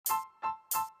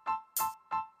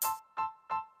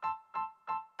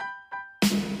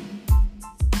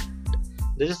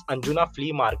This is Anjuna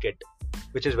Flea Market,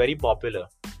 which is very popular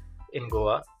in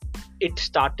Goa. It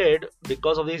started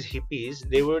because of these hippies.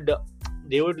 They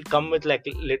would come with like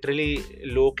literally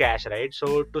low cash, right?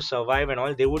 So to survive and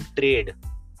all, they would trade.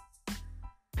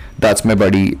 That's my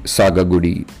buddy Saga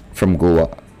Gudi from Goa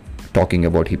talking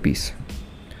about hippies.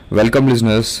 Welcome,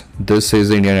 listeners. This is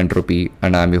Indian Entropy,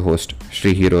 and I'm your host,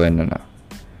 Sri Hero Ennana.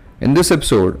 In this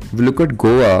episode, we look at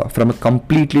Goa from a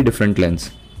completely different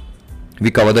lens. We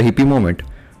cover the hippie moment,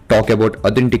 talk about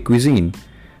authentic cuisine,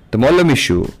 the Mollam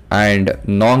issue, and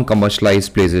non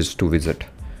commercialized places to visit,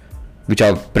 which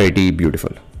are pretty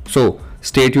beautiful. So,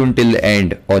 stay tuned till the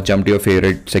end or jump to your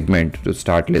favorite segment to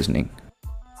start listening.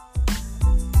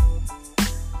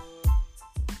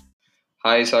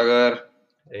 Hi Sagar,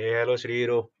 Hey, hello,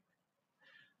 Sriro.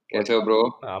 What's कैसे हो up? Bro?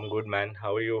 I'm good, man.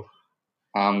 How are you?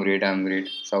 I'm great.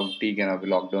 सब ठीक है ना अभी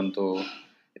lockdown तो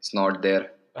it's not there.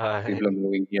 Uh, People are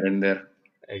moving here and there.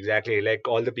 exactly. Like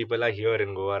all the people are here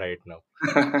in Goa right now.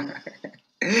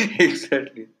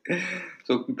 Exactly.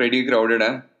 So pretty crowded,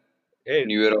 huh? Hey,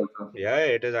 New Year also. yeah,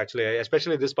 it is actually,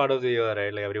 especially this part of the year,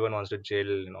 right? Like everyone wants to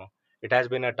chill. It has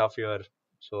been a tough year,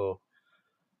 so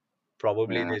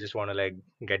probably Yeah. they just want to like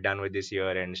get done with this year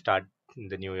and start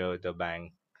the new year with a bang.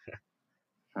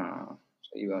 हाँ,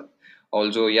 सही बात.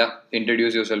 Also, yeah,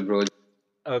 introduce yourself, bro.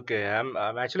 Okay, I'm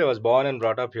actually I was born and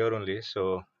brought up here only,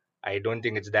 so I don't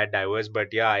think it's that diverse.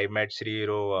 But yeah, I met Sri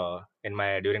Hiro in my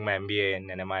during my MBA in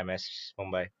NMIMS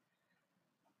Mumbai,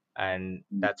 and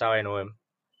that's how I know him.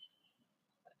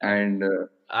 And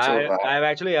And so, I've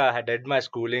actually had did my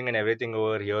schooling and everything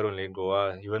over here only in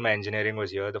Goa. Even my engineering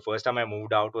was here. The first time I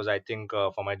moved out was I think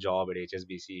for my job at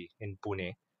HSBC in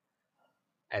Pune,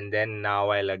 and then now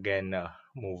I'll again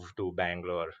move to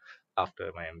Bangalore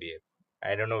after my MBA.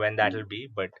 I don't know when that'll be,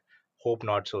 but hope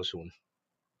not so soon.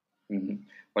 mhm.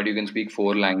 But you can speak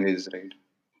four languages, right?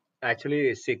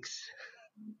 Actually, six.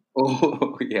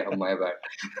 Oh, yeah, my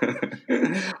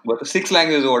bad. But six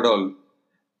languages, what all?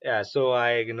 Yeah, so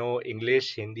I know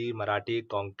English, Hindi, Marathi,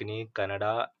 Konkani,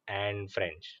 Kannada, and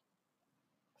French.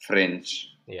 French.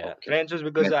 Yeah, Okay. French was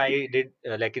because Messy. I did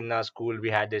like in our school we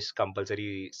had this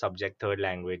compulsory subject, third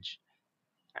language,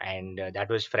 and that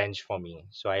was French for me.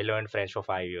 So I learned French for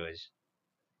 5 years.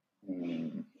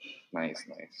 Hmm. Nice,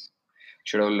 nice.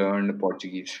 Should have learned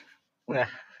Portuguese.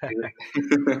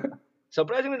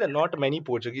 Surprisingly, there are not many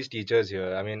Portuguese teachers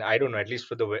here. I mean, I don't know. At least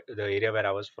for the area where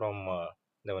I was from,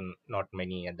 there were not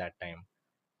many at that time.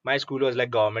 My school was like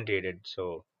government aided,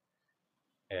 so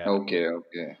yeah. Okay,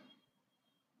 okay.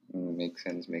 Makes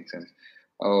sense, makes sense.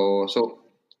 Oh, so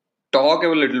talk a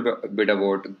little bit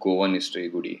about Goan history,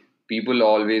 Goody. People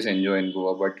always enjoy in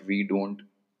Goa, but we don't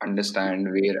understand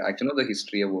where actually know the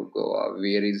history about Goa.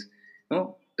 Where is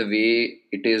the way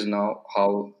it is now,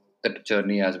 how that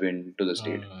journey has been to the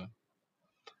state. Mm.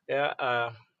 Yeah,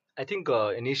 I think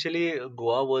initially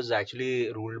Goa was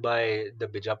actually ruled by the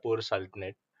Bijapur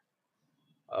Sultanate,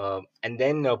 and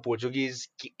then Portuguese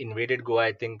invaded Goa.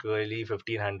 I think early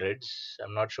 1500s.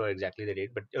 I'm not sure exactly the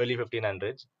date, but early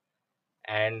 1500s.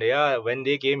 And yeah, when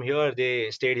they came here, they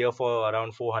stayed here for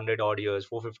around 400 odd years,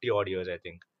 450 odd years, I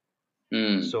think.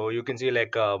 Hmm. So you can see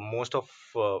like most of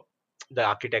the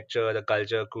architecture, the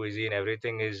culture, cuisine,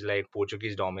 everything is like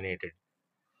Portuguese dominated.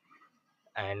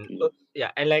 And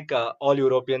yeah, and like all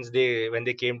Europeans, they when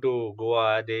they came to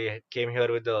Goa, they came here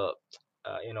with the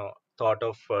thought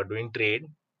of doing trade,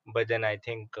 but then I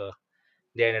think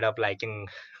they ended up liking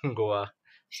Goa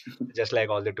just like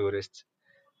all the tourists.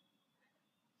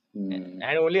 Hmm.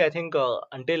 And only I think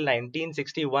until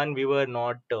 1961 we were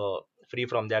not free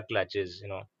from their clutches.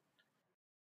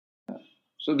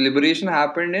 So liberation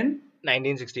happened in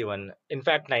 1961, in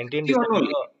fact 19 61 December,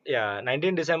 only. yeah,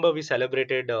 19 December we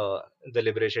celebrated the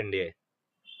Liberation Day.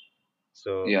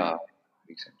 So Yeah,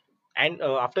 makes sense. and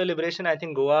after liberation, I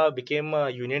think Goa became a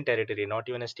union territory, not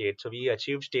even a state. So we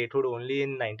achieved statehood only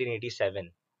in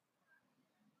 1987.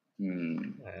 Hmm.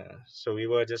 So we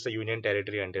were just a union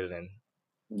territory until then.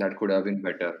 That could have been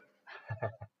better.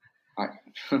 I,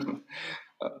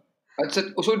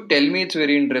 so tell me, it's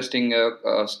very interesting.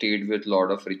 A state with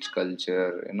lot of rich culture,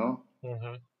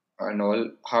 Hmm. and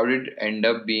all. How did it end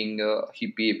up being a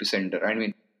hippie epicenter? I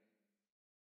mean,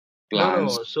 No,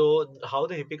 plans. no. So how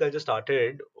the hippie culture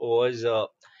started was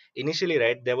initially,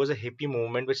 right, there was a hippie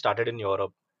movement which started in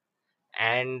Europe.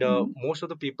 And Hmm. most of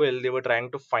the people, they were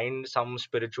trying to find some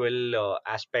spiritual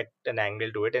aspect and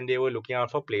angle to it, and they were looking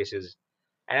out for places.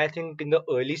 And I think in the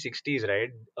early 60s,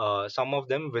 right, some of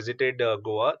them visited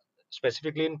Goa,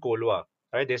 specifically in Kolwa,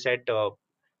 right? They set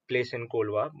place in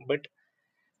Kolwa, but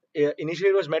initially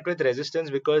it was met with resistance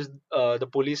because the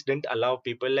police didn't allow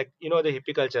people, like, the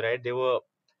hippie culture, right? They were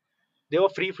they were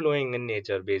free flowing in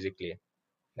nature basically.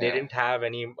 They Yeah. didn't have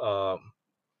any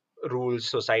rules,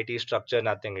 society structure,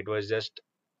 nothing. It was just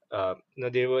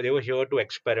they were here to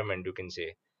experiment, you can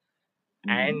say.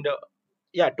 Mm. And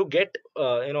yeah, to get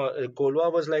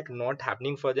Kolwa was like not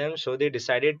happening for them, so they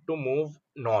decided to move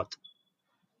north.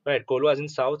 Right, Kolwa was in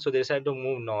south, so they decided to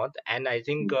move north, and I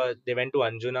think they went to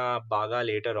Anjuna, Baga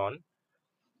later on.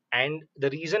 And the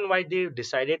reason why they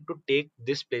decided to take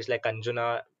this place like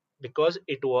Anjuna, because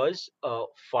it was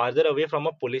farther away from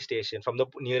a police station, from the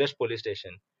nearest police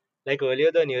station. Like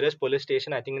earlier, the nearest police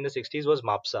station, I think in the 60s, was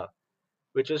Mapsa,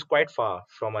 which was quite far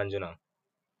from Anjuna.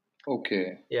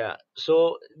 Okay. Yeah,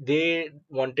 so they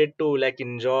wanted to like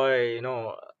enjoy,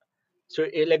 so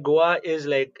like Goa is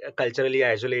like culturally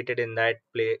isolated in that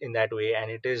play in that way,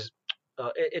 and it is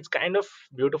it's kind of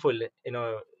beautiful.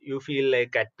 You feel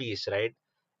like at peace, right?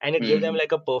 And it gave them Mm.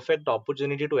 like a perfect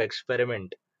opportunity to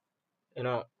experiment. You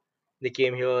know, they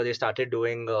came here, they started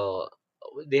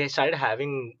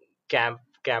having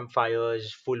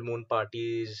campfires, full moon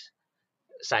parties,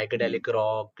 Mm. psychedelic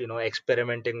rock.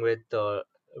 Experimenting with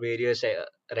various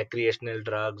recreational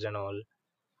drugs and all.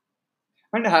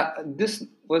 And this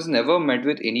was never met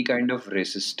with any kind of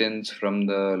resistance from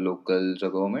the locals or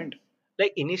government.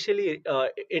 Like initially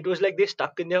it was like they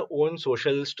stuck in their own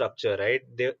social structure, right?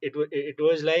 It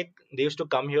was like they used to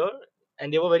come here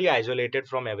and they were very isolated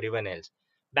from everyone else.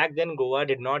 Back then Goa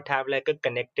did not have like a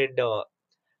connected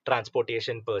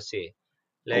transportation per se.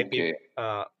 Okay.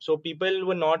 So people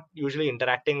were not usually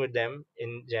interacting with them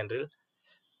in general.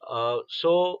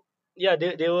 So yeah,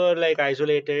 they were like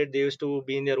isolated. They used to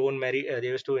be in their own they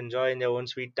used to enjoy in their own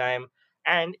sweet time.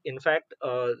 And in fact,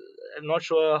 I'm not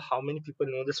sure how many people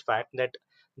know this fact that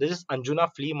this is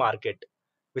Anjuna flea market,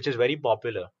 which is very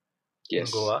popular in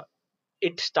Yes. Goa.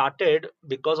 It started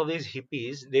because of these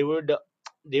hippies. They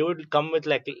would come with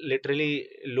like literally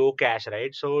low cash,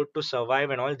 right? So to survive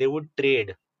and all, they would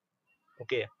trade.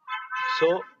 Okay,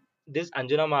 so this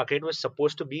Anjuna market was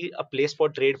supposed to be a place for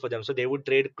trade for them. So they would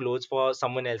trade clothes for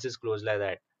someone else's clothes like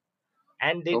that.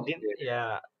 And they didn't, Okay.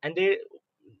 yeah, and they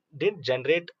didn't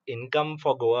generate income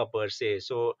for Goa per se.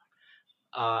 So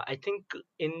I think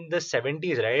in the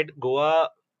 70s, right,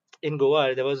 in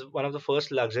Goa, there was one of the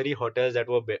first luxury hotels that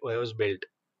was built.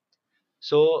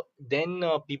 So then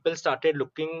people started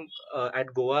looking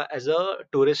at Goa as a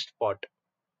tourist spot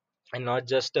and not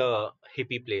just a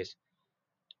hippie place.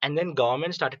 And then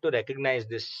government started to recognize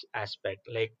this aspect.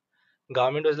 Like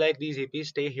government was like, these hippies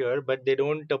stay here but they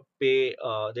don't they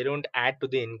don't add to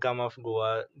the income of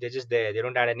Goa. They're just there, they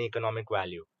don't add any economic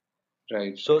value.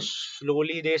 Right. So Right.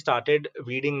 slowly they started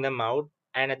weeding them out,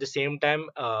 and at the same time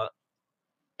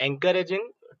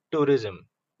encouraging tourism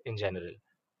in general.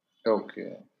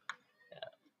 Okay.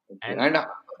 Okay. And And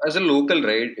as a local,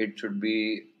 right, it should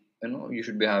be, you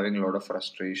should be having a lot of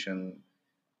frustration,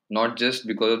 not just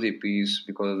because of the peace,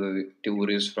 because of the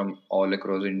tourists from all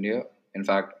across India, in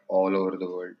fact, all over the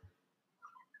world.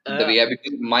 The uh, way,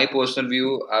 because my personal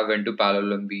view, I went to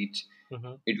Palolem Beach.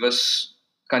 mhm. It was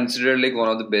considered like one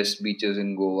of the best beaches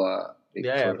in Goa. Like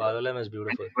Yeah, yeah, for, Palolem is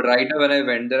beautiful. but right now when I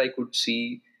went there, I could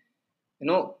see,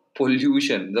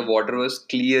 pollution. The water was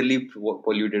clearly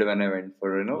polluted when I went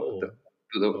for, Oh,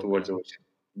 towards okay. the ocean,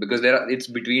 because it's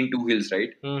between two hills,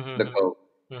 right? The Mm-hmm. curve,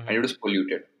 and Mm-hmm. it was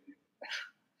polluted.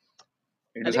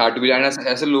 It I was think hard to be, and as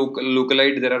a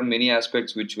localite, there are many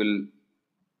aspects which will,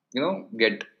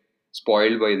 get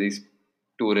spoiled by these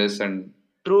tourists and.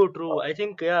 true, true. I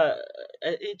think yeah,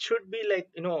 it should be like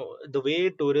the way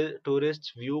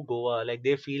tourists view Goa. Like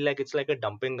they feel like it's like a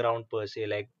dumping ground per se.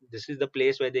 Like this is the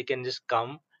place where they can just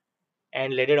come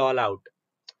and let it all out.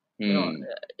 You know, Hmm.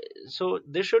 so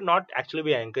this should not actually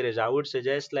be encouraged. I would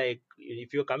suggest like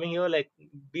if you're coming here, like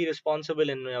be responsible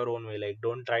in your own way. Like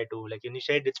don't try to like when you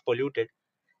said it's polluted.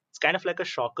 It's kind of like a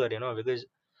shocker, because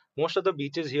most of the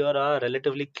beaches here are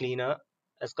relatively cleaner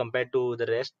as compared to the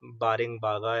rest, barring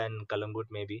Baga and Kalangut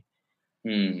maybe.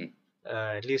 Hmm.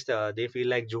 At least they feel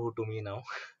like Juhu to me now.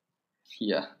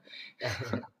 Yeah.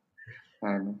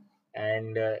 I know.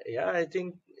 And yeah, I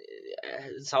think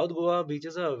South Goa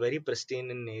beaches are very pristine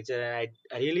in nature, and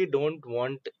I really don't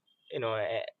want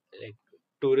like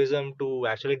tourism to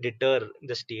actually deter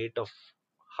the state of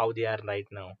how they are right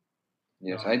now.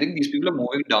 Yes, No. I think these people are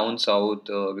moving down south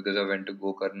because I went to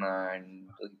Gokarna and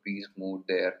the peace moved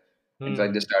there. In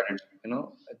fact, they Hmm. started,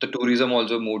 the tourism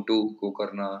also moved to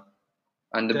Gokarna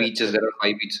and the Correct, beaches. correct. There are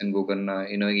five beaches in Gokarna.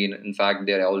 In fact,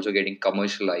 they are also getting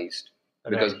commercialized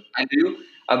because Right. I tell you,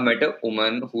 I've met a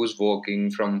woman who's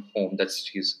working from home.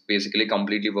 She's basically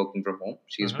completely working from home.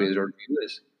 She's Mm-hmm. based out of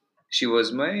US. She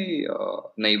was my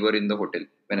neighbor in the hotel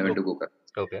when I went to Okay. Gokarna.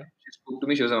 Okay. She spoke to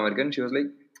me. She was American. She was like,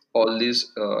 all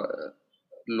these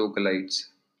localites,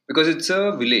 because it's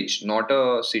a village, not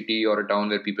a city or a town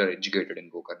where people are educated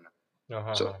in Gokarna.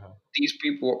 Uh-huh, So uh-huh. these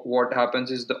people, what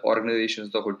happens is the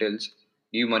organizations, the hotels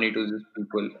give money to these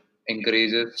people,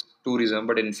 encourages tourism,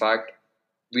 but in fact,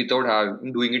 without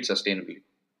having doing it sustainably.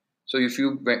 So if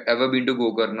you ever been to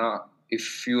Gokarna,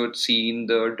 if you had seen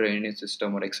the drainage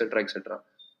system or etc.,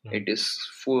 Hmm. it is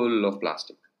full of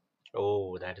plastic.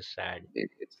 Oh, that is sad.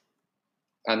 It's,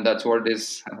 and that's what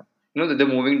is, they're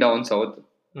moving down south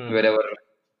Hmm. wherever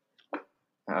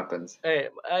happens.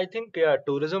 I think yeah,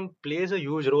 tourism plays a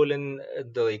huge role in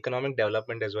the economic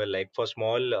development as well. Like for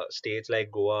small states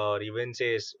like Goa, or even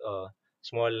say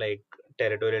small like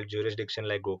territorial jurisdiction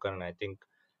like Gokarna, I think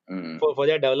Mm. for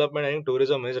their development, I think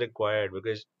tourism is required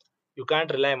because you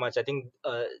can't rely much. I think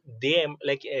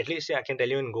like at least I can tell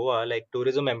you in Goa, like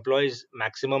tourism employs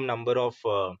maximum number of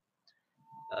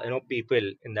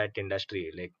people in that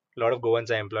industry. Like a lot of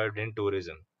Goans are employed in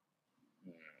tourism,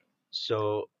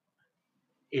 so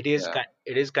Yeah,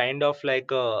 it is kind of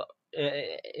like a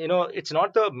it's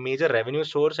not the major revenue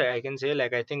source. I can say,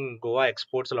 like, I think Goa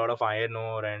exports a lot of iron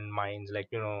ore and mines, like,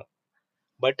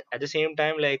 but at the same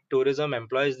time, like, tourism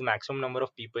employs the maximum number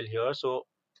of people here, so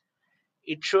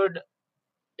it should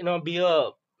be a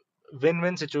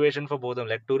win-win situation for both of them.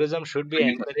 Like tourism should be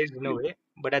 20%. encouraged in a way,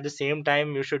 but at the same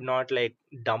time you should not like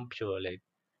dump here, like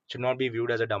should not be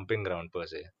viewed as a dumping ground per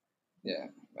se. Yeah,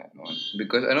 man, man.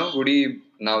 Because I know Woody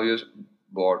now you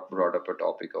brought up a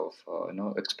topic of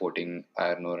exporting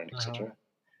iron ore and Uh-huh. etc.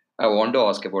 I want to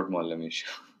ask about Mallam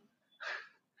issue.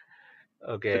 So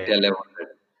Okay. tell about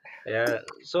it. Yeah,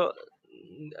 so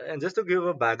and just to give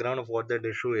a background of what that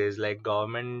issue is, like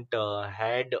government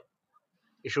had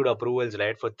issued approvals,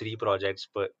 right, for three projects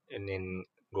in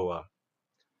Goa.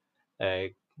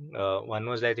 Like one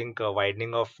was, I think,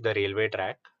 widening of the railway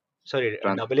track, sorry,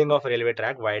 doubling of railway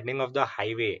track, widening of the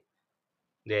highway,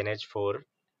 the NH4,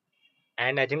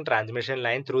 and I think transmission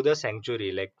line through the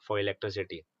sanctuary, like for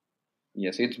electricity.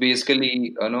 Yes, it's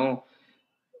basically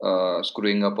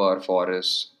screwing up our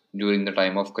forests during the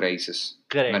time of crisis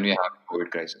when Correct. we have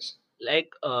COVID crisis.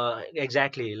 Like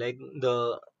exactly, like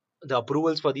the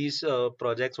approvals for these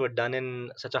projects were done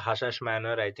in such a hush hush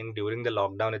manner, I think, during the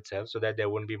lockdown itself, so that there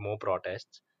wouldn't be more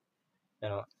protests. You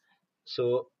know,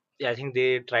 so yeah, I think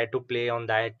they tried to play on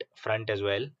that front as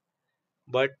well.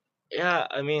 But yeah,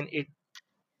 I mean,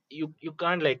 you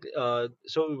can't like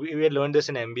so we had learned this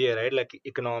in MBA, right? Like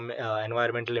economic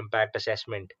environmental impact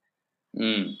assessment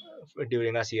Mm.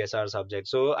 during our CSR subject.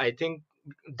 So I think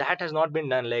that has not been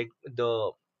done. Like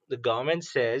the government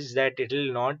says that it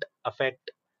will not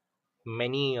affect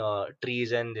many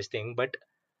trees and this thing, but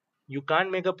you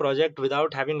can't make a project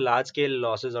without having large scale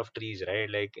losses of trees, right?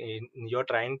 Like you're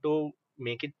trying to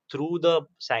make it through the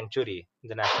sanctuary,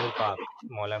 the national park,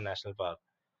 Molam National Park.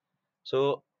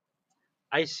 So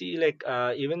I see, like,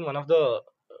 even one of the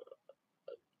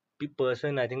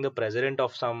person, I think the president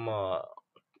of some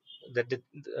that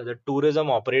the tourism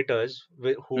operators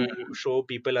who Mm. show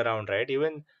people around, right?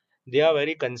 Even they are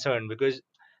very concerned because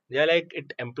they are like,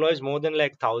 it employs more than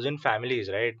like 1,000 families,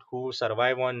 right, who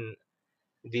survive on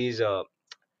these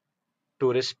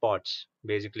tourist spots,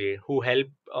 basically, who help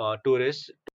tourists.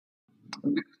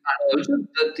 And also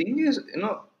the thing is,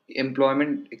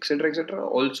 employment, etc.,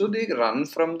 also they run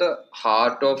from the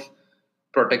heart of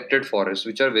protected forests,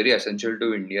 which are very essential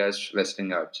to India's Western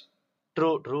Ghats.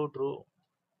 True, true, true.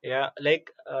 Yeah,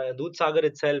 like Dudh Sagar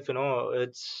itself,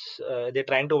 it's they're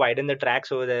trying to widen the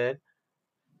tracks over there,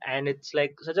 and it's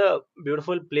like such a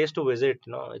beautiful place to visit.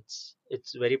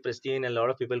 It's very pristine, and a lot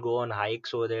of people go on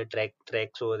hikes over there,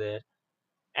 treks over there.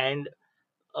 And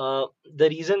the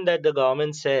reason that the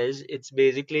government says, it's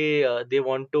basically they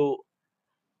want to,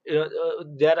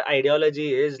 their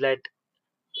ideology is that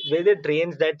where the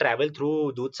trains that travel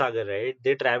through Dudhsagar, right,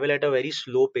 they travel at a very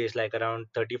slow pace, like around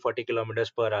 30-40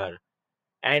 kilometers per hour,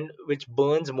 and which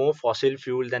burns more fossil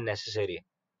fuel than necessary.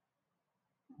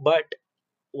 But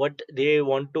what they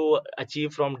want to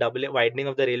achieve from double widening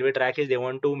of the railway track is they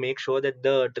want to make sure that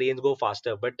the trains go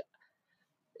faster. But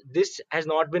this has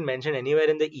not been mentioned anywhere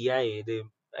in the EIA, the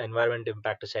environment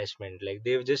impact assessment. Like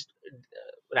they've just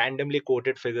randomly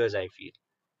quoted figures, I feel.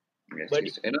 Yes, But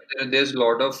yes. There's a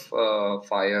lot of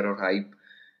fire or hype,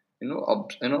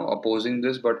 opposing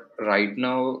this. But right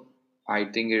now, I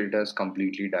think it has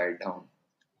completely died down,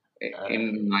 uh,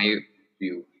 in my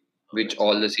view, which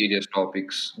all the serious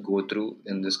topics go through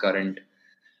in this current,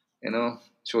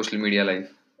 social media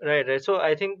life. right, right. So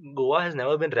I think Goa has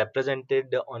never been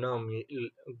represented on a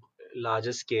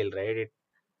larger scale, right?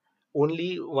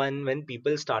 Only when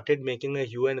people started making a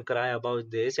hue and cry about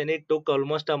this, and it took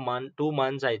almost a month, 2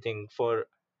 months, I think, for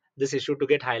this issue to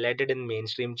get highlighted in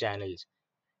mainstream channels.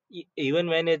 Even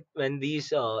when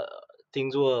these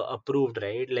things were approved,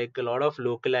 right? Like a lot of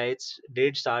localites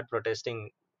did start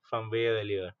protesting from way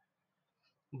earlier.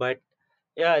 But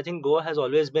yeah, I think Goa has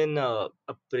always been a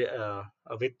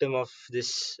victim of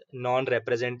this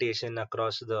non-representation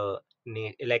across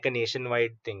like a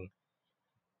nationwide thing.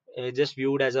 It's just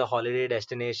viewed as a holiday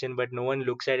destination, but no one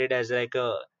looks at it as like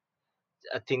a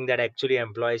thing that actually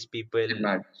employs It people.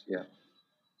 matters. Yeah,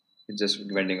 it's just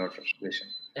venting out frustration.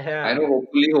 I know.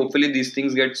 Yeah, Hopefully, these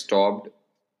things get stopped.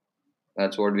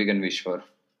 That's what we can wish for.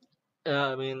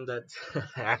 I mean that's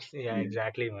actually, yeah, Mm.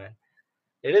 exactly, man.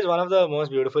 It is one of the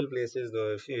most beautiful places,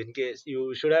 though. If you, in case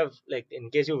you should have, like, in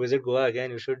case you visit Goa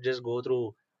again, you should just go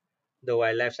through the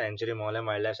wildlife sanctuary, Molam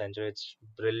Wildlife Sanctuary. It's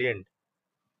brilliant.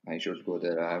 I should go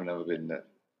there. I have never been there.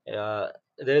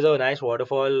 There's a nice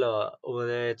waterfall over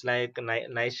there. It's like a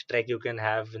nice trek you can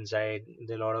have inside.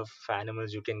 There are a lot of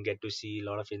animals you can get to see, a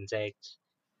lot of insects.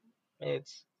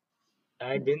 It's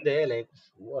I've been there like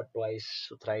what,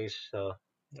 twice, thrice.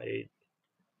 It,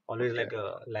 always Okay. like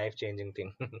a life changing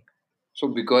thing. So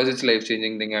because it's life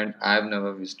changing thing and I've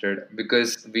never visited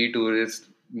because we tourists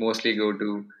mostly go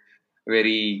to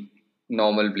very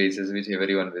normal places which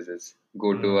everyone visits.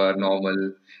 Go to Mm. our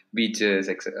normal beaches,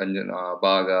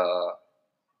 Baga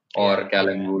or Yeah,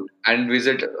 yeah, Kalangut, and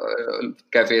visit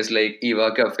cafes like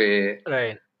Eva Cafe,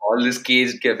 right. all these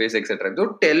caged cafes, etc.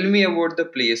 So tell me about the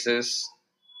places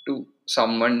to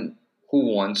someone who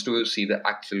wants to see the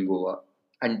actual Goa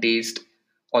and taste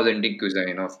authentic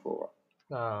cuisine of Goa.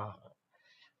 Uh,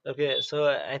 okay, so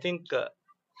I think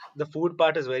the food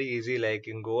part is very easy. Like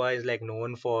in Goa is like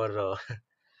known for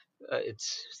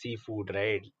its seafood,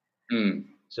 right? Hmm.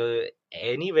 So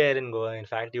anywhere in Goa, in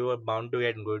fact, you are bound to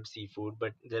get good seafood,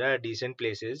 but there are decent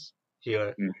places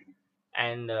here. Hmm.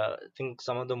 And I think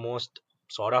some of the most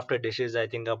sought after dishes, I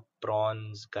think, are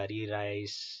prawns, curry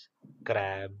rice,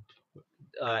 crab,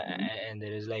 Hmm. and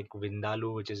there is like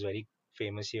Vindaloo, which is very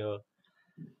famous here.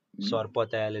 Hmm.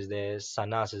 Sorpotel is there,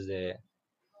 Sanas is there,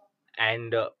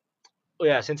 and oh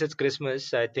yeah, since it's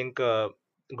Christmas, I think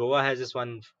Goa has this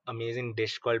one amazing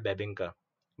dish called bebinka,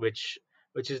 which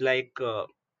which is like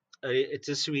it's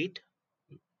a sweet,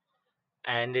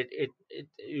 and it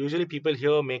usually people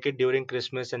here make it during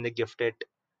Christmas and they gift it.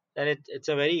 And it's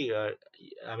a very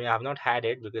I mean, I've not had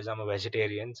it because I'm a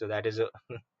vegetarian, so that is a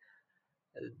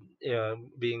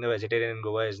being a vegetarian in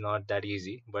Goa is not that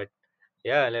easy. But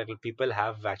yeah, like people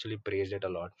have actually praised it a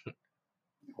lot.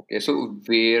 Okay, so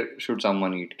where should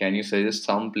someone eat? Can you suggest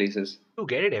some places? You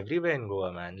get it everywhere in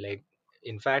Goa, man. Like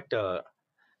in fact, there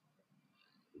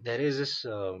is this.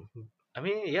 I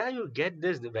mean, yeah, you get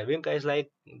this. The bebinka is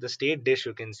like the state dish.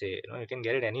 You can say, you can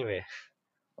get it anywhere.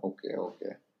 Okay,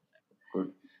 okay,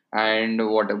 good. And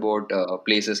what about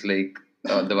places like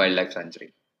the wildlife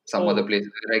sanctuary? Some other Oh,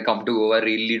 places where I come to Goa,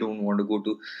 really don't want to go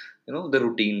to, the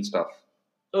routine stuff.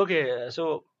 okay.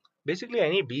 So basically,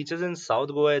 any beaches in South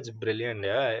Goa, it's brilliant.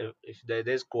 Yeah, if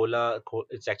there's Kola,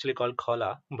 it's actually called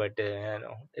Kola, but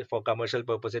if for commercial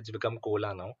purpose, it's become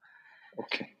Kola now.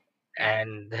 Okay.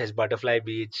 And there's Butterfly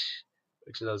Beach,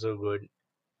 which is also good.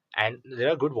 And there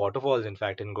are good waterfalls, in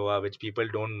fact, in Goa, which people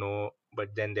don't know.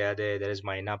 But then they are there. There is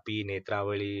Mainapi,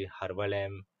 Netravali,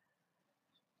 Harvalem.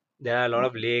 There are a lot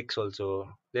of lakes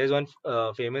also. There's one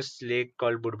famous lake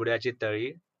called Budbudachi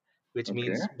Tari, which Okay.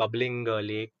 means bubbling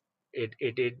lake.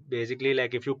 It basically,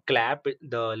 like, if you clap,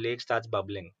 the lake starts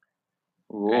bubbling.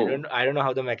 Whoa. I don't know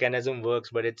how the mechanism works,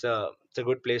 but it's a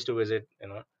good place to visit.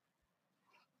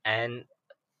 And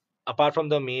apart from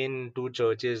the main two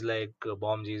churches like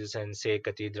Bom Jesus and Say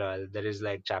Cathedral, there is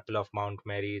like Chapel of Mount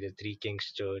Mary, the Three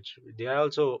Kings Church. They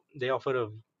offer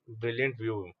a brilliant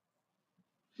view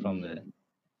from there. Mm,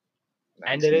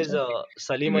 And nice, there nice. is I'm a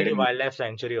Salim getting Ali it. Wildlife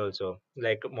Sanctuary also,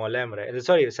 like Molam, right?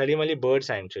 Sorry, Salim Ali Bird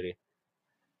Sanctuary.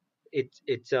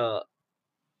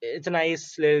 It's a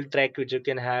nice little trek which you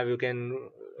can have. You can,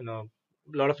 a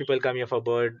lot of people come here for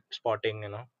bird spotting.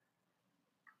 A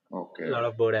Okay. lot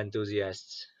of bird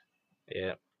enthusiasts.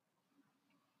 Yeah.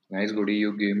 Nice, Goody.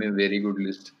 You gave me a very good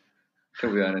list,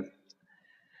 to be honest.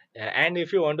 And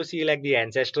if you want to see like the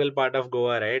ancestral part of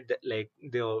Goa, right, like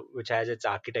the which has its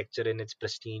architecture in its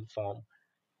pristine form,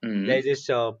 there's Mm. this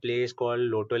place called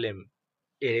Lotolim.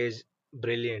 It is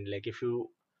brilliant. Like even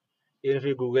if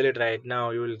you Google it right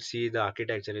now, you will see the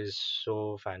architecture is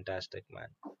so fantastic, man.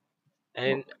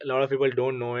 And Okay. a lot of people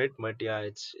don't know it, but yeah,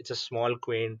 it's a small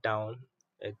quaint town.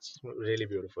 It's really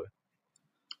beautiful.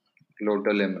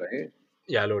 Lotolim, right?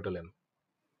 Yeah, Lotolim.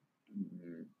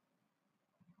 Mm,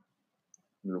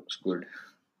 looks good.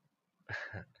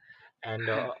 And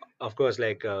of course,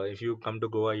 like if you come to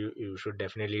Goa, you should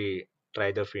definitely.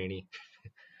 try the feni.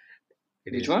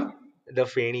 It Which is one? the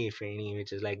feni,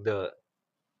 which is like the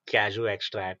cashew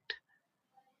extract.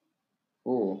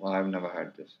 Oh, I've never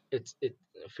had this. It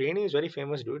Feni is very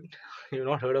famous, dude. You've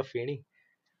not heard of Feni?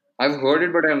 I've heard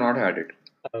it, but I've not had it.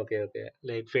 Okay, okay.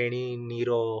 Like Feni,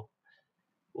 Nero,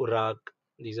 Urak.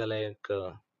 These are like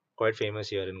quite famous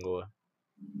here in Goa.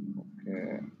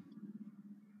 Okay,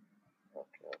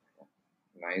 okay, okay.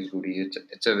 Nice, goodie.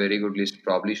 It's a very good list.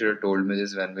 Probably should have told me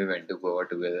this when we went to Goa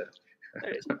together.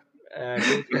 Uh,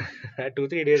 2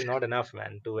 3 days not enough,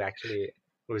 man, to actually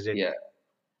visit. Yeah,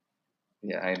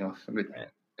 yeah, I know. But Uh,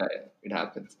 uh, it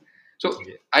happens. So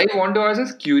yeah. I want to ask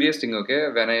this curious thing. Okay,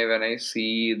 when I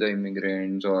see the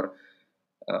immigrants or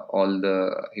all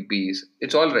the hippies,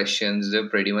 it's all Russians. They're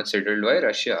pretty much settled by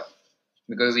Russia.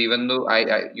 Because even though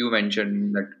you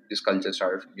mentioned that this culture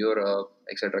started from Europe,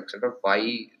 etc., why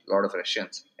a lot of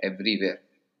Russians everywhere?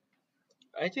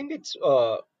 I think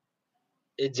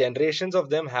generations of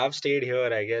them have stayed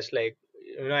here. I guess, like,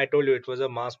 I told you it was a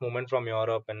mass movement from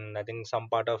Europe, and I think some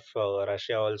part of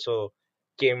Russia also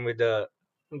came with the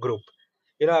group.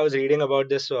 I was reading about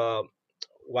this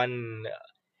one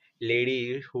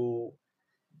lady who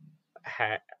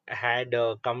had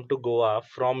come to Goa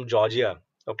from Georgia.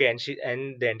 Okay,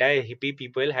 and the entire hippie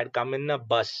people had come in a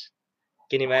bus.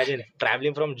 Can you imagine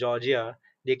traveling from Georgia?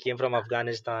 They came from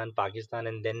Afghanistan, Pakistan,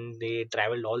 and then they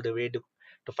traveled all the way to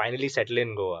finally settle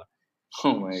in Goa.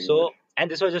 Oh my god. So, and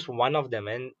this was just one of them,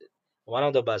 and one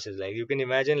of the buses. Like, you can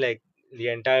imagine, like, the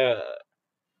entire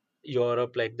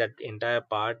Europe, like that entire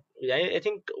part. I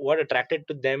think what attracted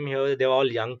to them here, they were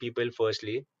all young people,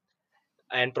 firstly,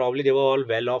 and probably they were all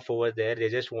well off over there. They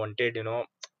just wanted,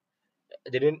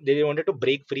 they wanted to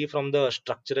break free from the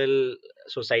structural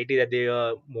society that they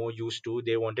are more used to.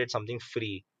 They wanted something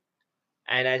free,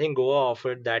 and I think Goa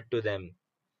offered that to them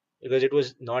because it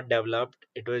was not developed.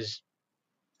 It was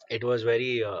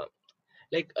very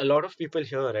like a lot of people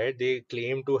here, right? They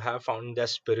claim to have found their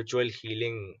spiritual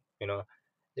healing.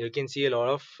 You can see a lot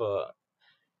of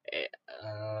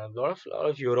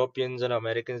Europeans and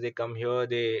Americans. They come here.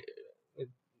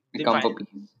 We They come find for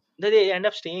peace. they end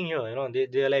up staying here.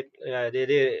 They're like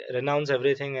they renounce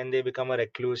everything and they become a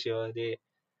recluse here. They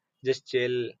just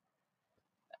chill,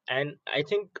 and I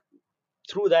think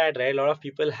through that, right, a lot of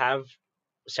people have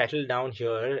settled down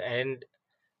here, and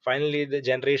finally the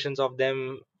generations of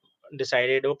them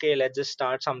decided, okay, let's just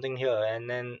start something here. And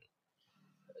then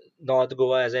North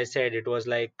Goa, as I said, it was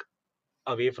like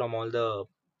away from all the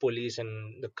police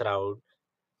and the crowd.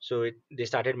 So they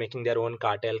started making their own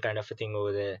cartel kind of a thing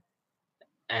over there.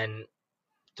 And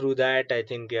through that, I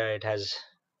think, yeah, it has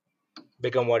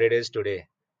become what it is today.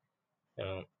 You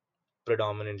know,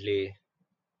 Predominantly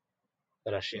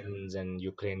Russians and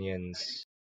Ukrainians.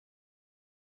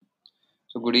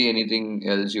 So, Goody, anything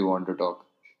else you want to talk?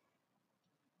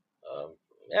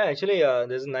 Yeah, actually,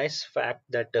 there's a nice fact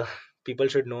that people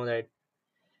should know that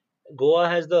Goa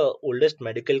has the oldest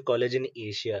medical college in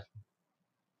Asia.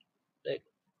 Like,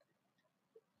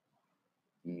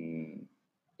 Mm.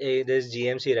 there's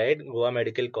GMC, right? Goa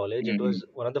Medical College. It Mhm. was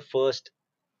one of the first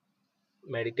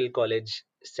medical college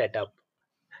set up,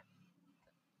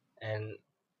 and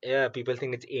yeah, people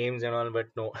think it's AIMS and all, but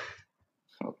no.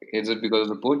 Okay. Is it because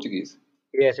of the Portuguese?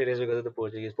 Yes, it is because of the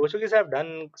Portuguese. Portuguese have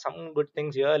done some good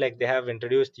things here, like they have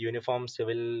introduced uniform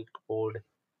civil code,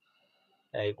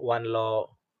 like one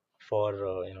law for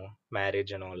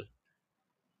marriage and all.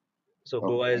 So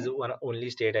Goa Okay. is one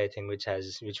only state, I think,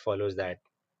 which follows that.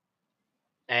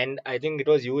 And I think it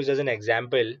was used as an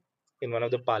example in one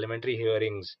of the parliamentary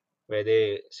hearings where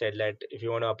they said that if you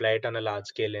want to apply it on a large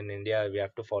scale in India, we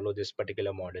have to follow this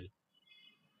particular model.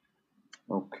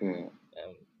 Okay.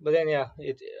 But then, yeah,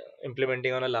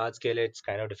 implementing on a large scale, it's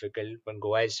kind of difficult when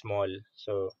Goa is small.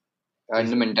 So And is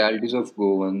the mentalities of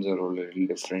Goans are a little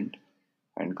different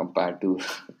and compared to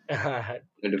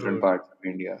the different true, parts of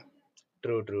India.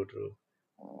 true, true, true.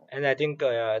 And I think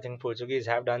Portuguese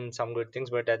have done some good things,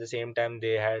 but at the same time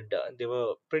they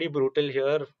were pretty brutal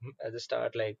here at the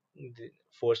start, like the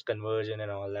forced conversion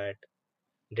and all that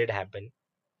did happen.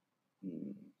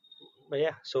 Mm. But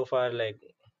yeah, so far, like,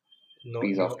 no,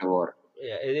 Peace no, after war.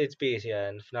 yeah, it's peace, yeah,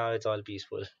 and now it's all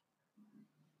peaceful.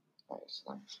 Nice,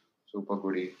 nice. Super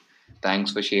goodie.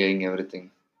 Thanks for sharing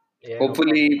everything. Yeah, no Hopefully,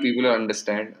 problem. people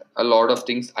understand a lot of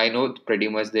things. I know pretty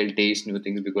much they'll taste new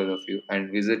things because of you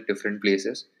and visit different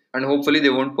places. And hopefully, they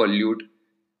won't pollute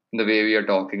the way we are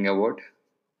talking about.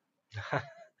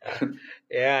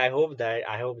 Yeah, I hope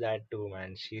that too,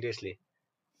 man. Seriously,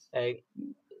 like,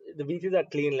 the beaches are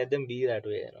clean. Let them be that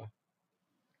way.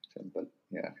 Simple.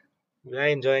 Yeah. We are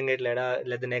enjoying it.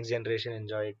 Let the next generation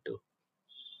enjoy it too.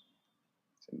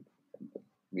 Simple.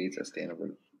 Be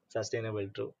sustainable. Sustainable,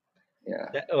 true.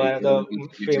 Yeah, One of the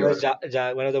reach famous,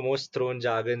 your. one of the most thrown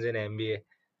jargons in MBA,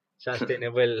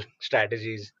 sustainable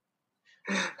strategies.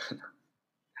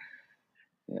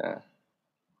 Yeah,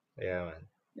 Yeah, man.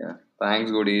 yeah.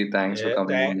 Thanks, Goody. Thanks for Yeah,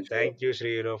 coming on the show. thank you,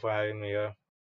 Sri Hero, for having me here.